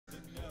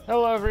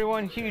Hello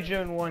everyone,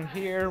 Huge1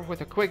 here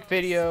with a quick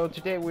video.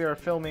 Today we are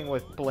filming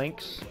with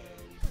Blinks,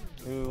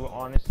 who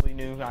honestly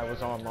knew I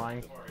was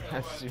online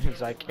as soon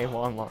as I came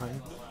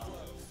online.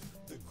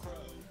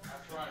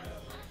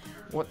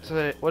 What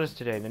is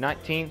today? The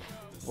 19th?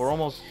 We're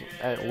almost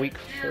at week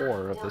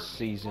 4 of this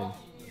season.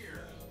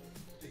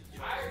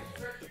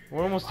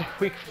 We're almost at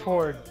week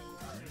 4,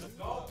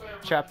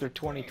 chapter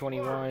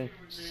 2021,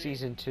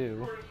 season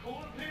 2.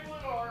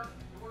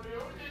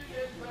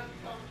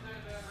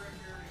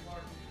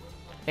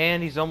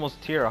 And he's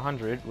almost tier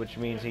 100, which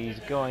means he's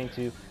going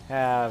to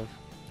have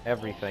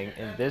everything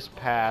in this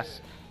pass,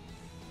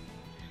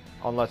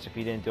 unless if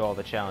he didn't do all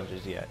the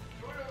challenges yet.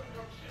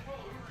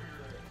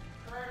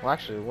 Well,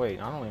 actually,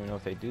 wait, I don't even know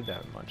if they do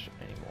that much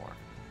anymore.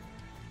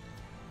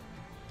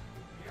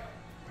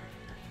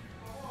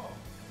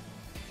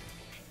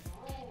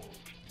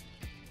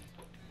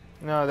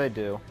 No, they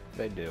do.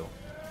 They do.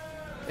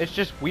 It's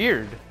just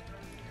weird.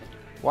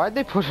 Why'd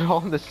they put it all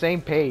on the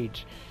same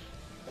page?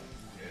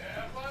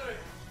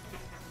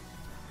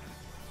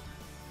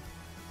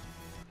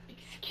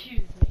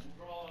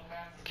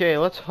 Okay,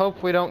 let's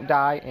hope we don't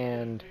die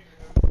and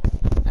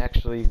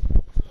actually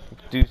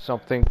do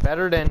something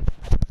better than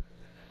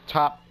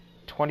top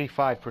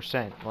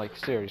 25%. Like,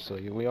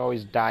 seriously, we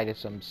always die to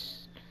some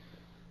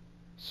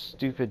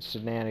stupid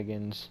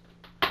shenanigans.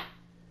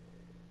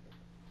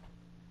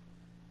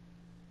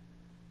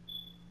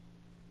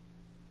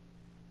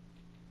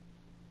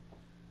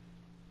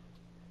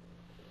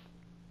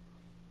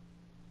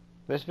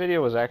 This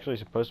video was actually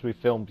supposed to be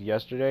filmed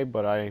yesterday,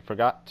 but I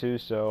forgot to,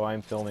 so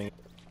I'm filming it.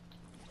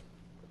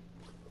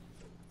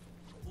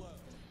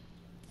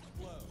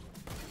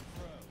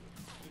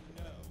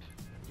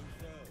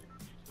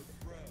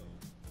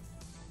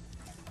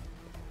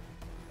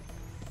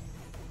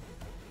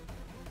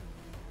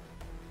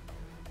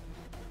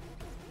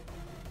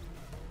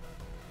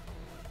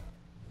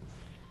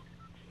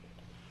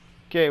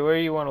 Okay, where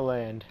do you want to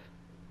land?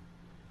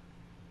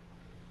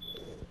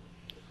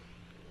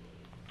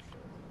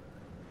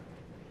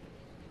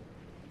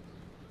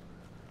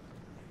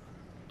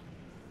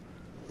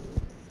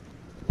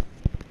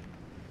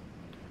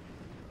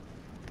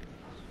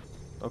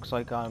 Looks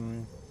like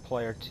I'm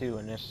player 2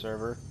 in this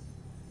server.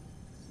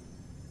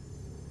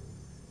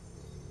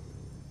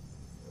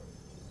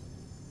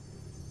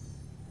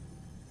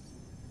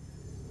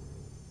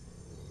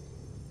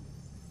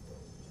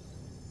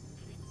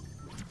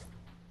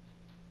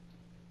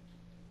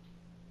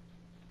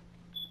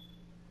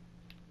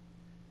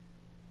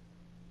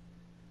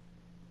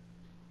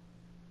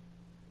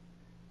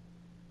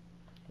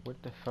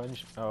 What the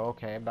fudge? Oh,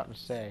 okay, I'm about to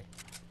say.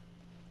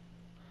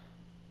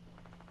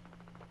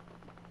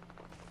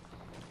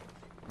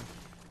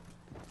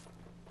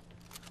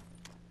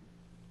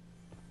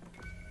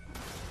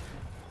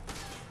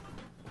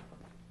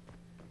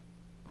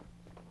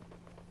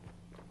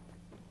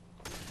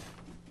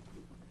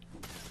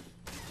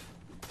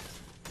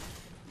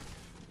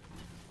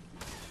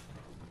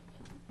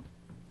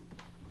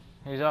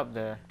 He's up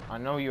there. I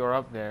know you're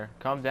up there.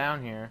 Come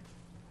down here.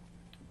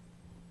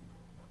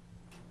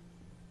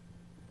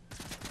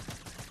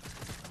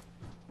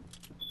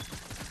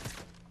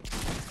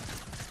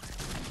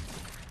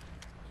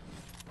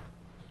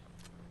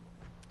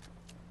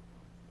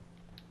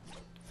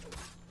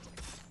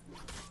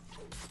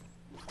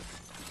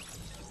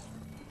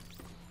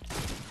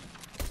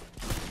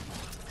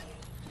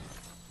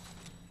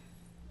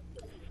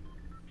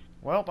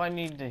 Well, I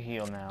need to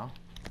heal now.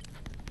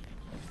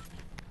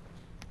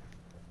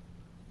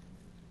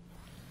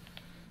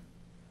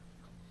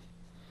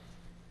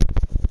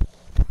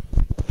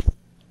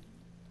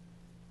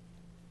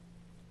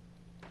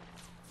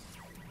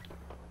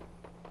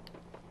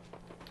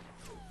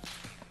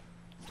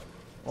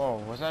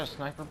 Whoa, was that a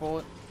sniper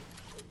bullet?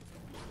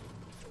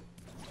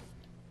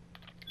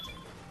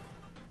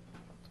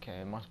 Okay,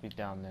 it must be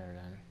down there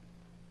then.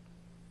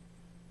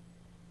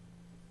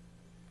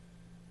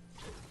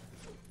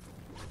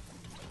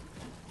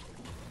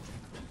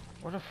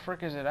 Where the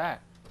frick is it at?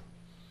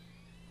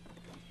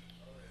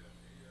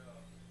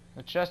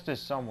 The chest is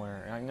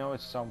somewhere. I know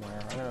it's somewhere.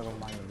 I'm gonna go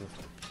find it.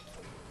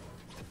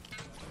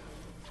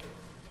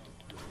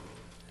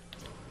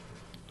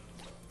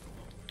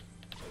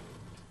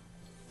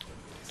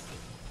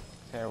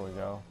 There we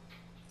go.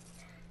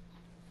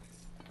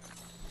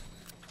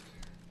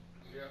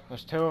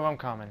 There's 2 of them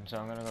coming, so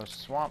I'm gonna go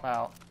swap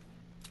out.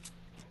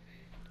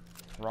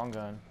 Wrong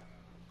gun.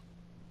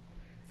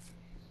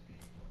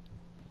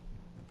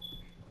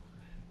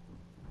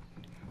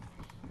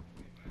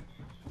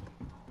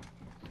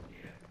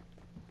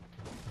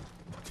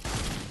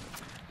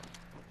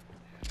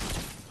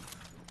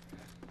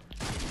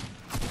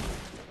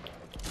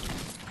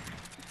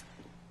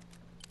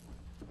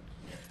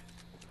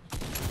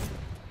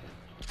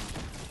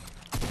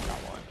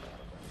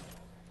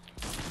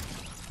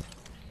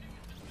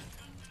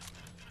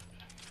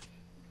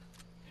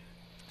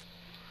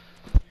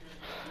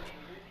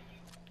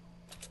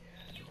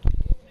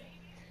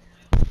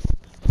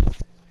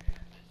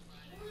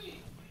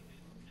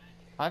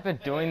 I've been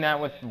doing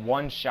that with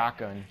one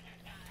shotgun.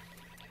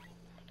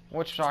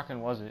 Which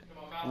shotgun was it?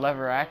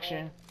 Lever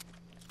action?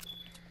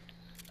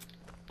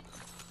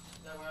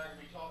 That way I can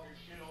be talking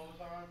shit all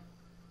the time.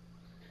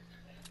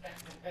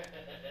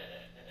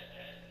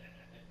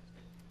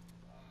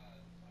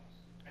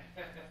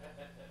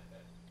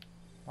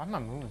 Why am I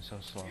moving so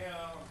slow?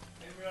 Yeah,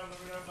 maybe I'll let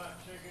me know about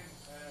chicken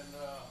and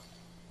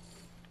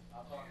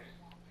I'll talk to you.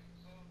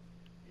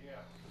 Yeah.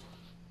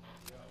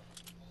 Yeah.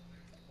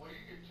 Well, you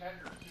get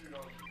tender too,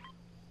 don't you?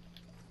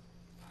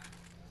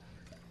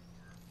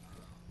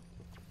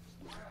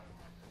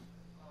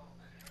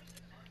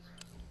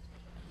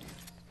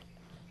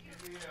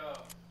 Give me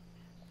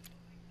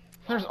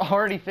There's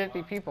already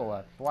 50 people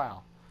left.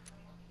 Wow.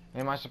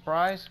 Am I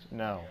surprised?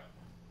 No.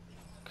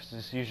 Because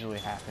this usually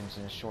happens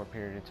in a short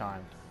period of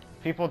time.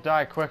 People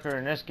die quicker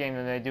in this game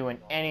than they do in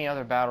any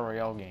other Battle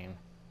Royale game.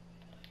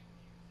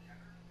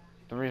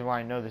 The reason why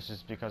I know this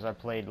is because I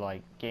played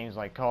like games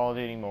like Call of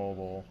Duty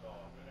Mobile,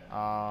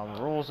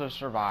 Rules of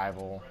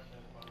Survival,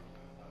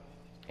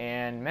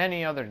 and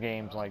many other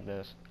games like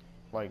this,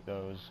 like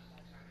those.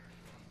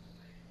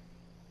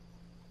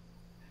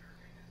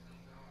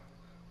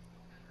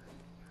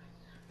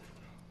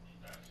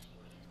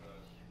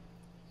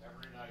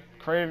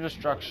 Creative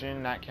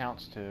Destruction, that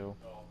counts too.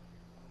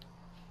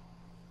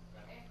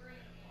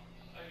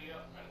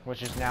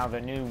 Which is now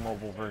the new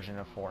mobile version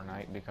of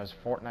Fortnite, because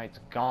Fortnite's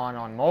gone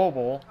on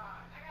mobile.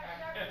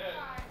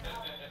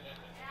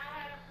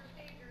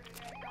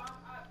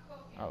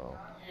 Uh-oh.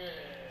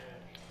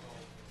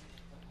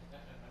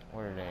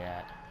 Where are they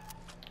at?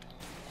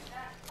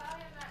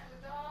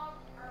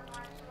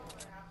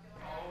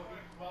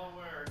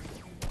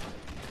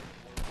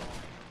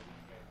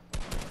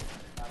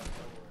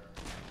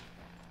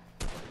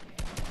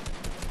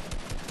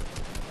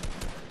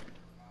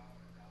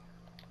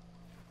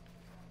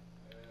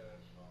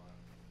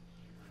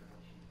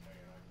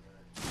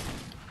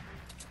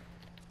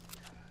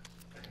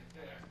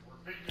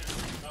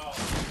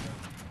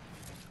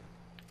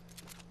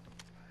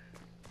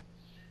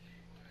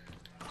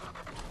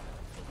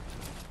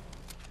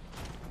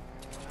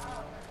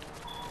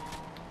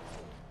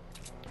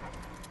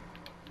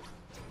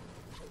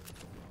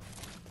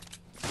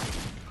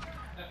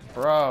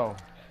 Bro.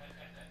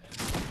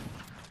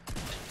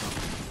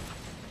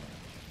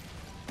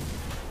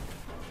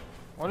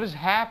 What is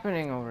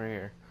happening over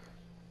here?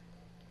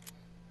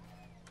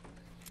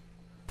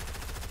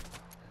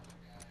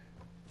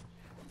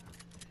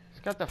 It's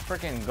got the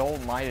freaking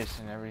gold Midas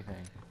and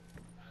everything.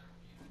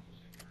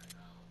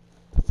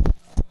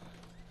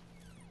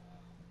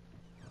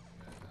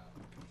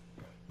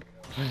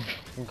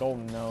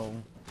 Golden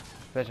gnome.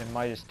 Bet you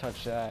Midas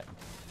touched that.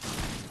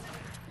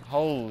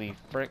 Holy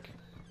frick.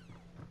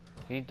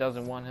 He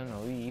doesn't want him to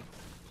leave.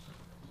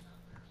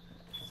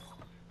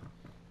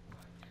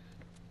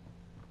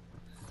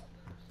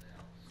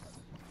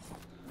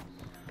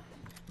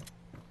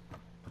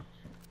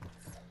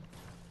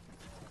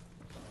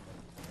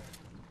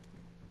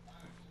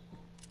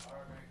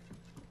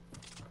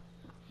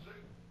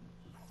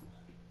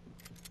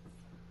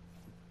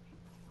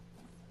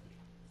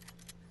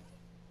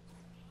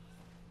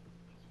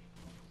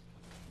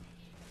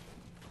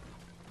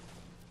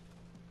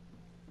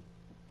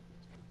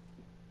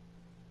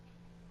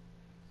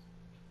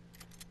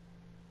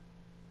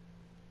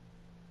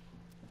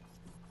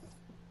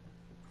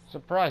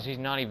 Surprised he's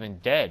not even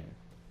dead.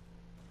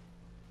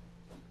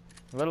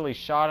 Literally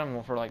shot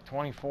him for like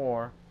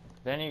 24.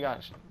 Then he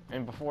got,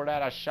 and before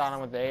that I shot him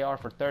with the AR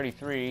for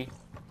 33.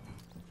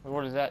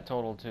 What does that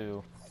total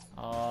to?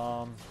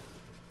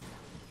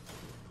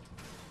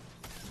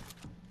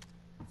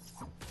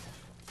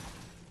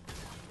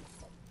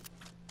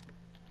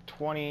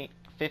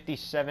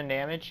 57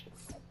 damage.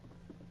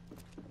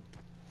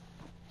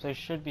 So they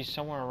should be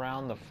somewhere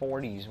around the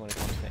 40s when it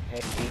comes to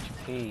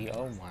HP.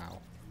 Oh wow.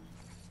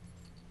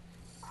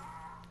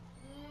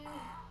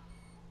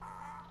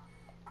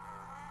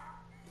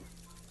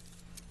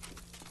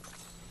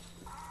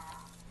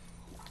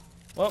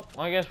 Well,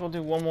 I guess we'll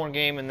do one more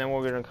game and then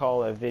we're going to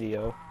call it a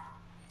video.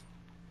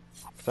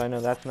 Because I know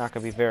that's not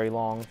going to be very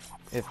long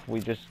if we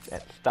just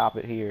stop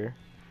it here.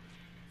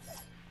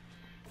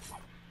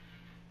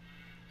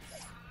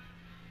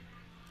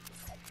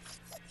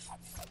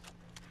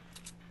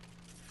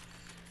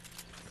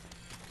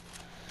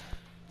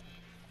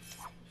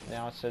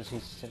 Now it says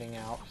he's sitting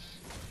out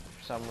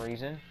for some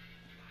reason.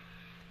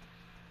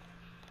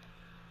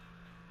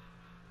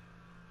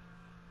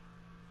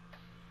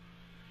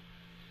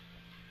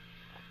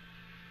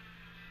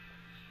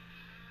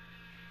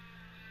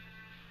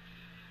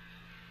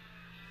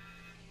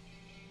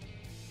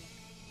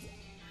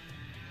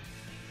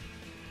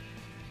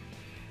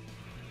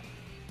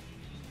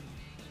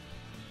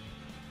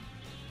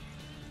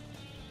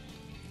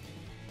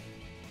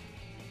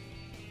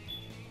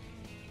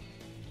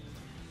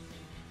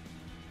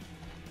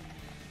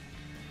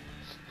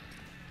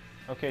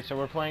 Okay, so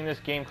we're playing this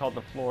game called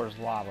The Floor is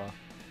Lava.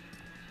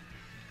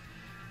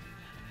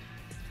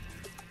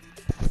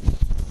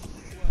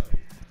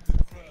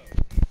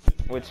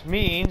 Which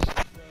means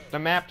the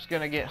map's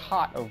gonna get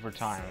hot over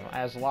time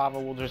as lava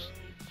will just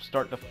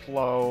start to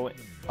flow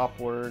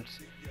upwards.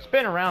 It's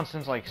been around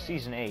since like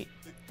season 8.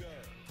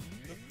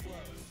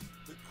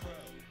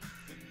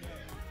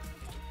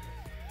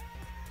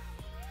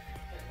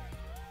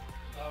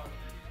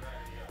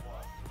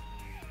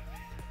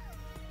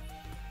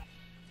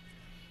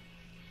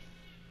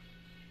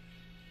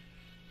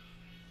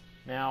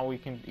 Now we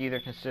can either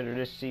consider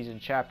this season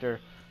chapter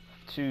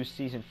 2,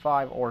 season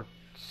 5, or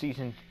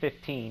season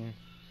 15.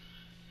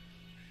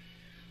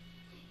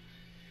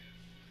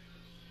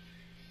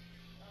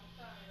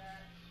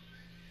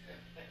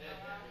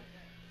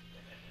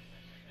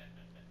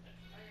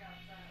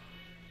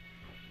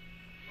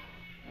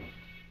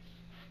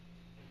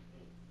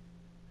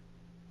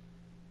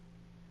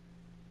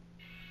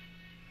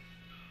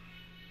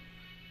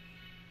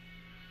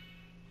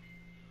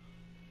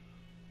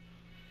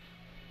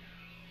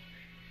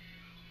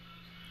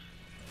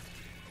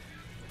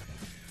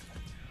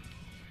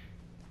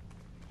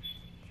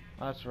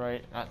 That's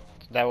right.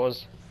 That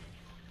was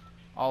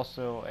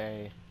also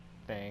a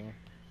thing.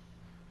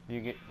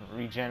 You get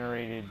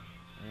regenerated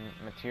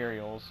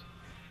materials.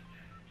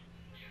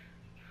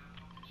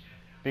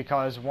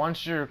 Because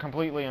once you're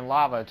completely in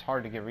lava, it's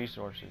hard to get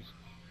resources.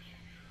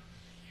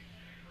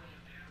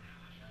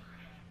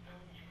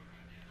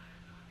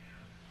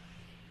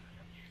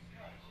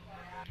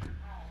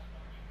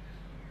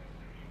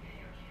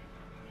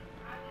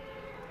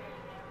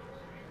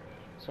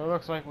 So it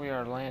looks like we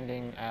are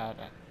landing at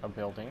a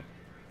building.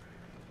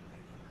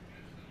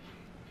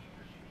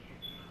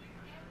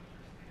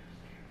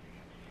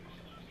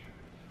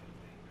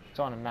 It's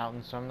on a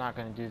mountain, so I'm not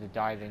going to do the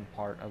diving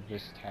part of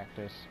this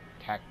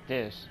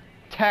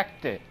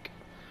tactic.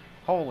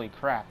 Holy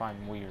crap,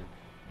 I'm weird.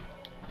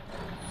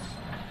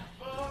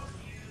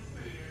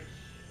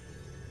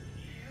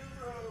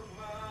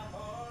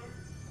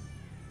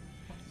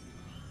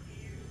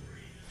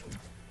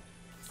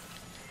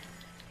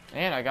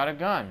 And I got a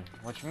gun,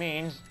 which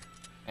means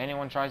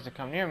anyone tries to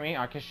come near me,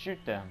 I can shoot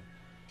them.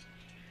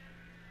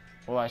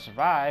 Will I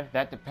survive?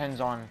 That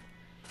depends on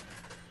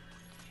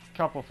a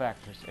couple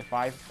factors. If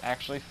I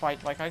actually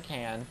fight like I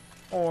can,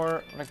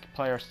 or the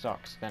player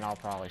sucks, then I'll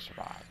probably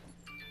survive.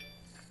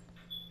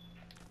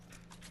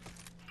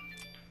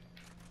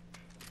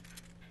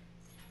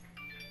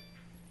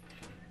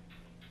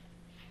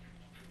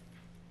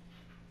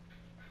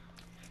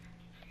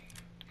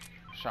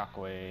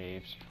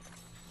 Shockwaves.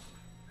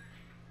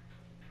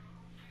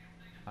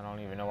 I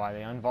don't even know why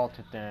they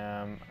unvaulted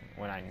them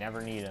when I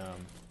never need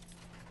them.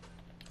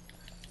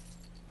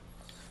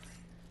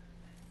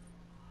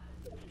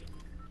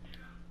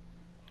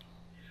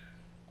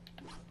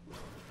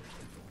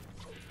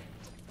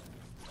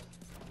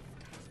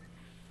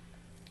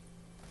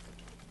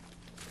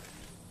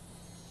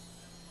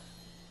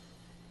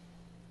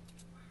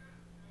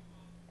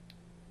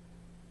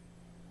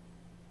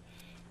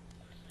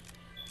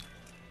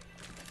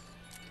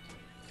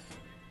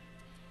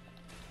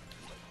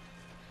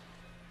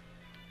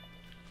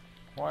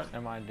 What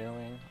am I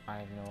doing? I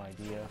have no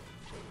idea.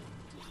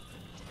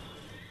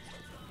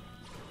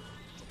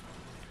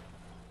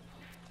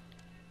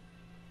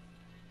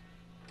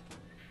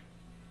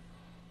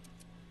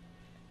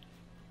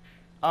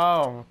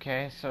 Oh,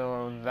 okay,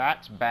 so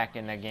that's back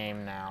in the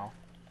game now.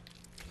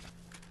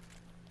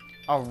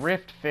 A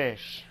rift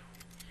fish.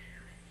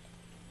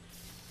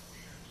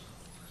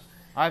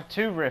 I have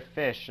 2 rift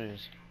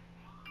fishes.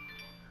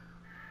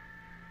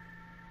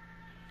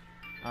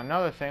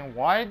 Another thing,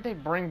 why did they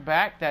bring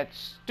back that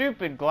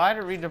stupid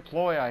glider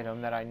redeploy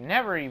item that I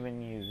never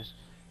even use?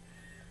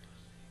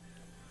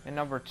 And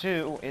number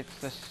 2, it's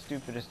the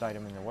stupidest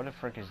item in there. What the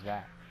frick is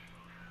that?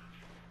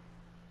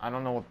 I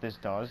don't know what this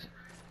does.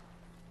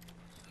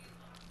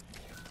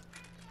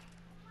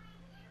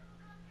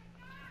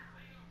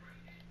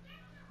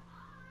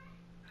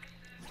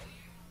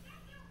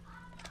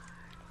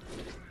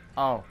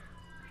 Oh.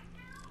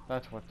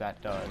 That's what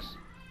that does.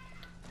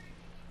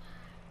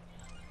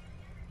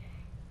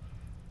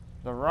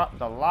 The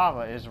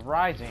lava is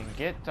rising.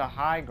 Get to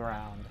high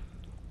ground.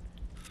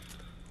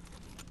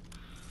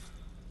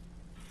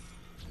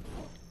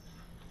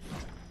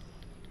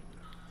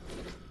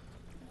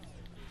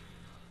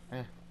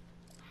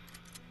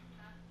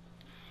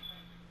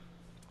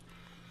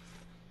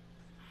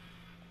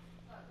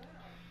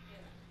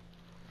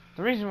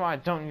 The reason why I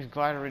don't use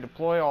glider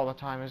redeploy all the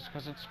time is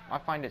because I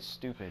find it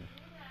stupid.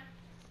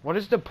 What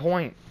is the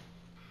point?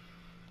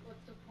 What's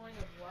the point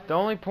of what? The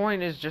only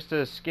point is just to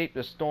escape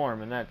the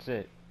storm, and that's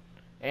it.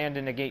 And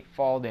to negate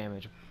fall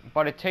damage.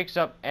 But it takes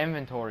up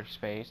inventory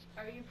space.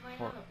 Are you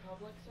playing on a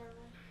public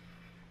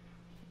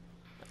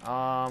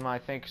server? I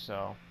think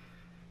so.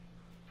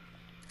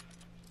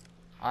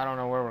 I don't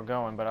know where we're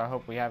going, but I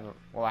hope we have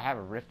well, I have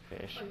a rift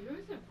fish. Oh, who's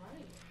in front of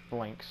you?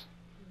 Blinks.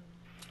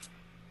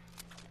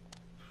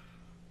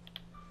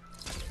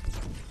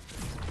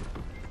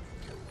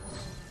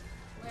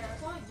 Wait, I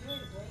thought you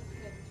and Blake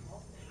did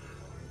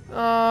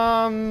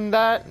 12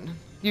 That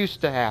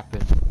used to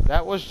happen.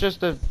 That was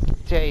just a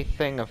day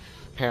thing,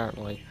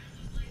 apparently.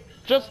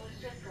 Just That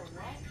was just a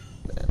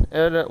what?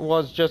 It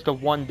was just a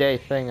one-day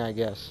thing, I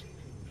guess.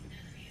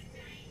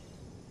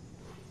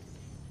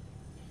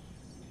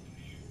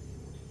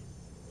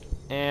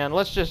 And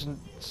let's just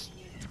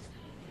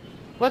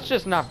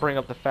not bring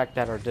up the fact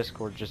that our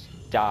Discord just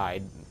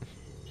died.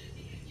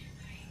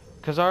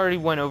 Because I already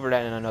went over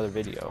that in another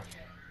video.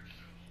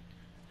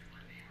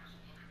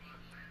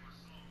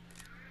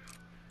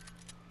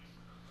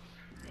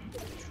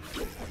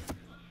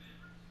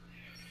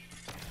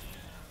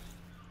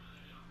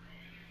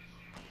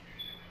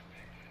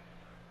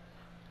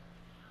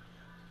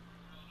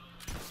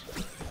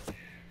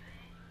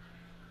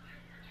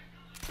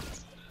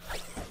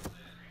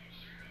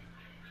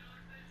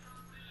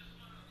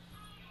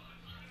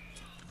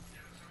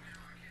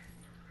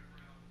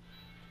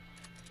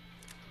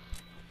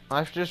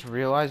 I've just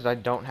realized I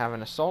don't have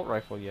an assault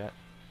rifle yet.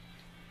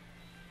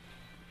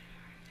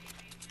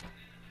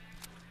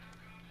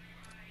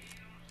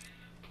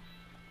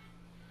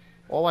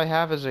 All I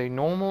have is a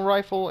normal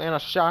rifle and a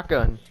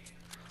shotgun.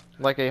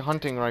 Like a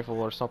hunting rifle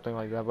or something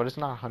like that, but it's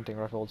not a hunting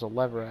rifle, it's a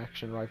lever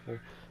action rifle.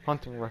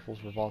 Hunting rifles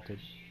revolted.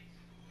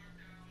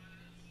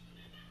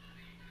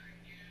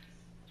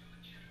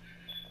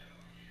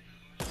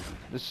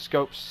 This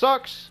scope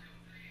sucks!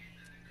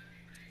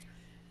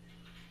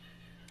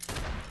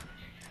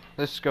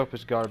 This scope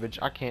is garbage.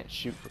 I can't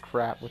shoot for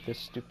crap with this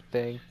stupid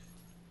thing.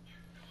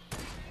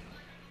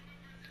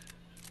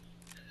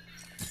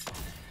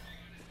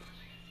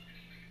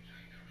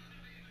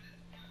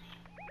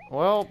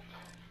 Well,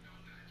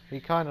 he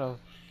kind of...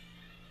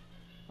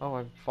 Oh,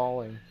 I'm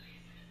falling.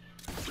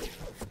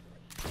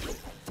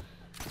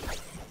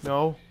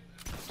 No.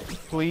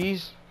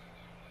 Please.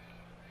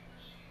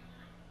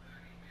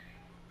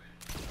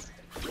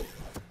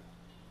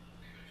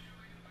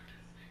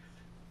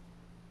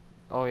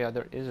 Oh yeah,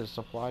 there is a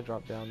supply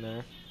drop down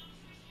there.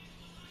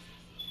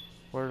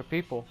 Where are the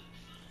people?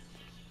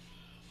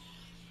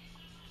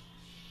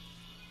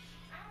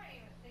 I haven't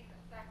even seen the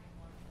second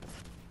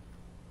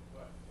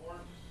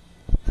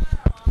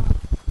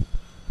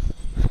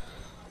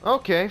one.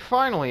 Okay,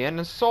 finally, an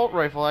assault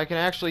rifle I can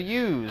actually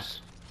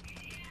use.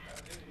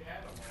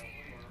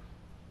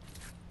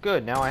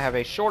 Good, now I have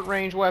a short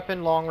range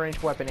weapon, long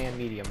range weapon, and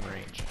medium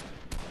range.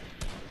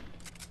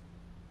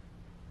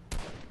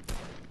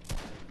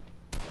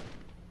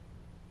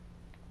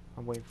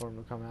 I'm waiting for him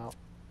to come out.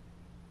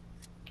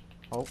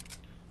 Oh.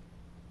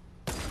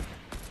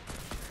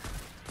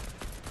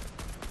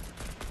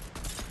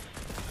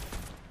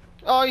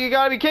 Oh, you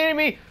gotta be kidding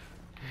me!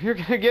 You're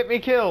gonna get me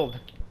killed.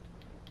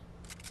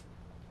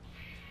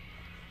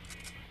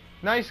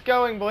 Nice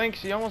going,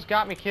 Blinks. You almost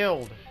got me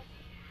killed.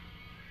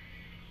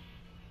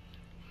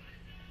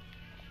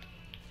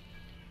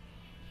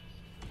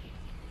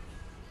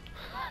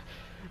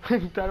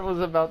 That was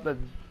about the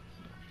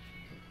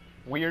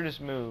weirdest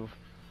move.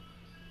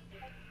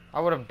 I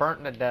would have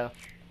burnt to death.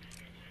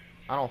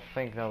 I don't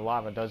think the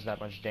lava does that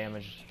much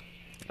damage,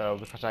 though,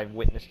 because I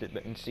witnessed it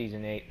in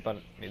Season 8, but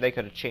they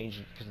could have changed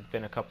it because it's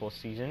been a couple of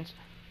seasons.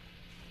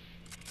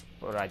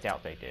 But I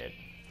doubt they did.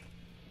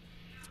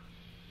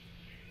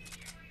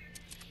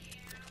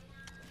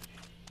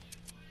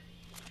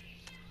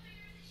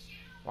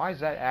 Why is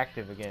that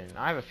active again?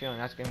 I have a feeling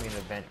that's going to be an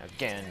event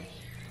again.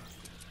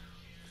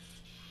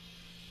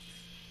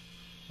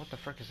 What the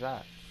frick is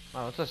that?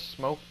 Oh, it's a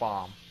smoke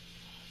bomb.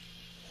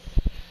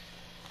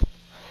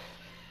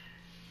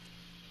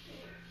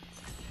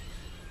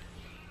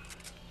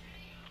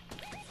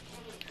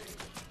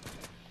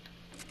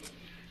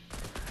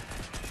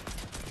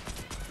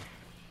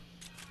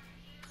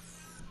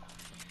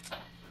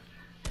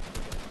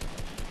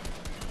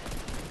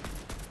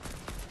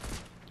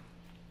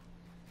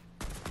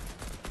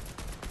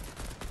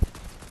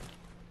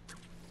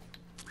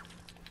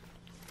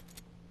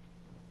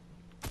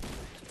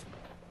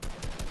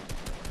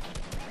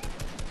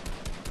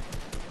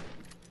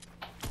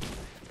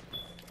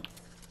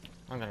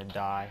 I'm gonna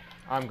die.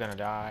 I'm gonna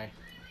die.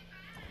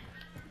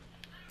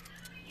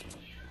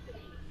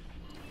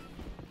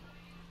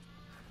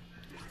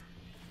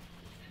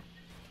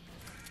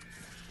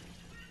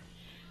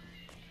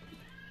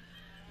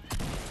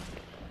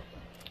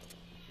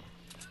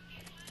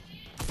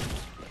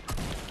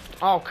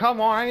 Oh,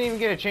 come on. I didn't even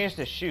get a chance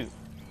to shoot.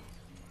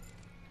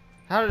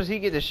 How does he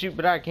get to shoot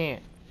but I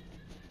can't?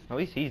 At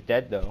least he's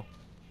dead, though.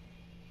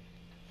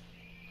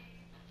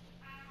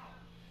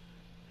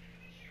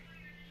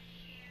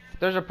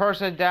 There's a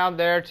person down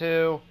there,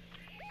 too.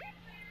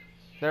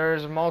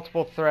 There's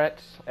multiple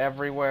threats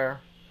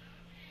everywhere.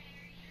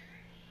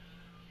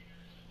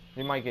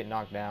 He might get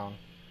knocked down.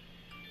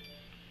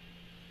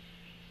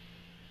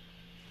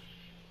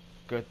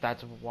 Good,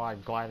 that's why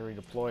Glider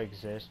Redeploy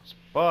exists.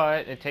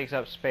 But it takes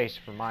up space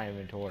for my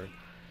inventory.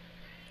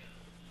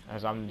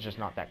 As I'm just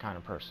not that kind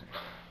of person.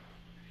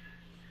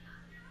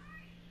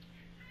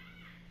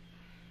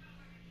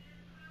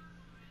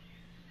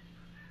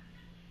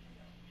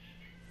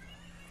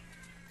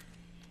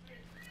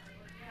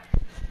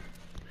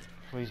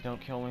 Please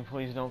don't kill me,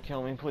 please don't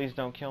kill me, please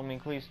don't kill me,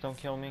 please don't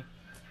kill me.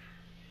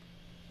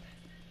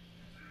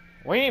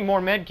 We need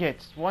more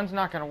medkits. One's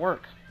not gonna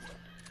work.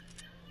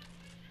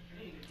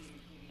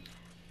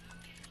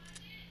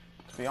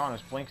 be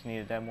honest, Blinks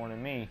needed that more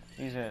than me.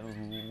 He's at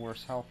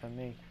worse health than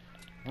me.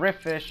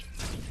 Riftfish.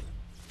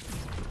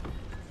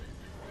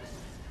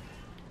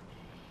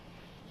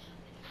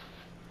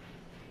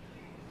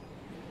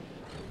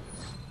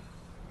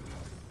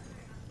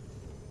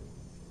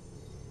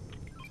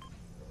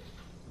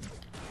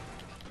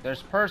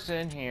 There's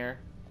person here.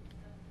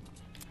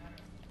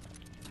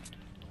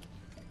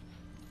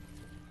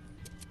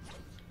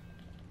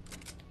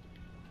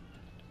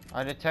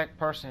 I detect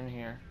person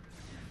here.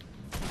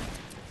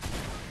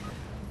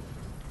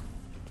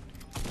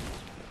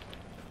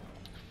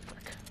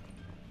 Frick.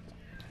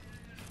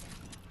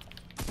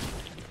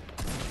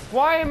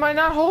 Why am I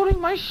not holding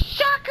my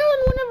shotgun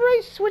whenever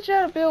I switch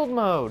out of build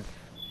mode?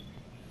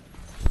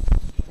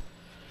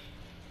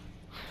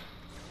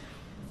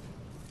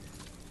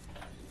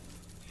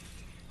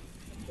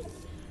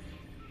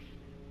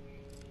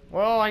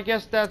 Well, I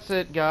guess that's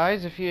it,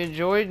 guys. If you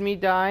enjoyed me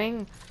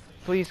dying,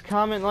 please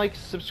comment, like,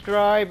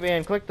 subscribe,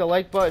 and click the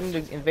like button to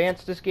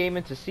advance this game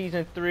into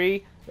Season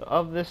 3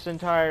 of this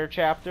entire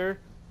chapter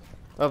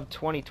of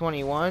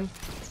 2021.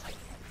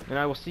 And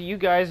I will see you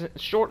guys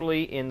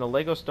shortly in the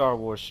LEGO Star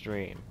Wars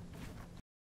stream.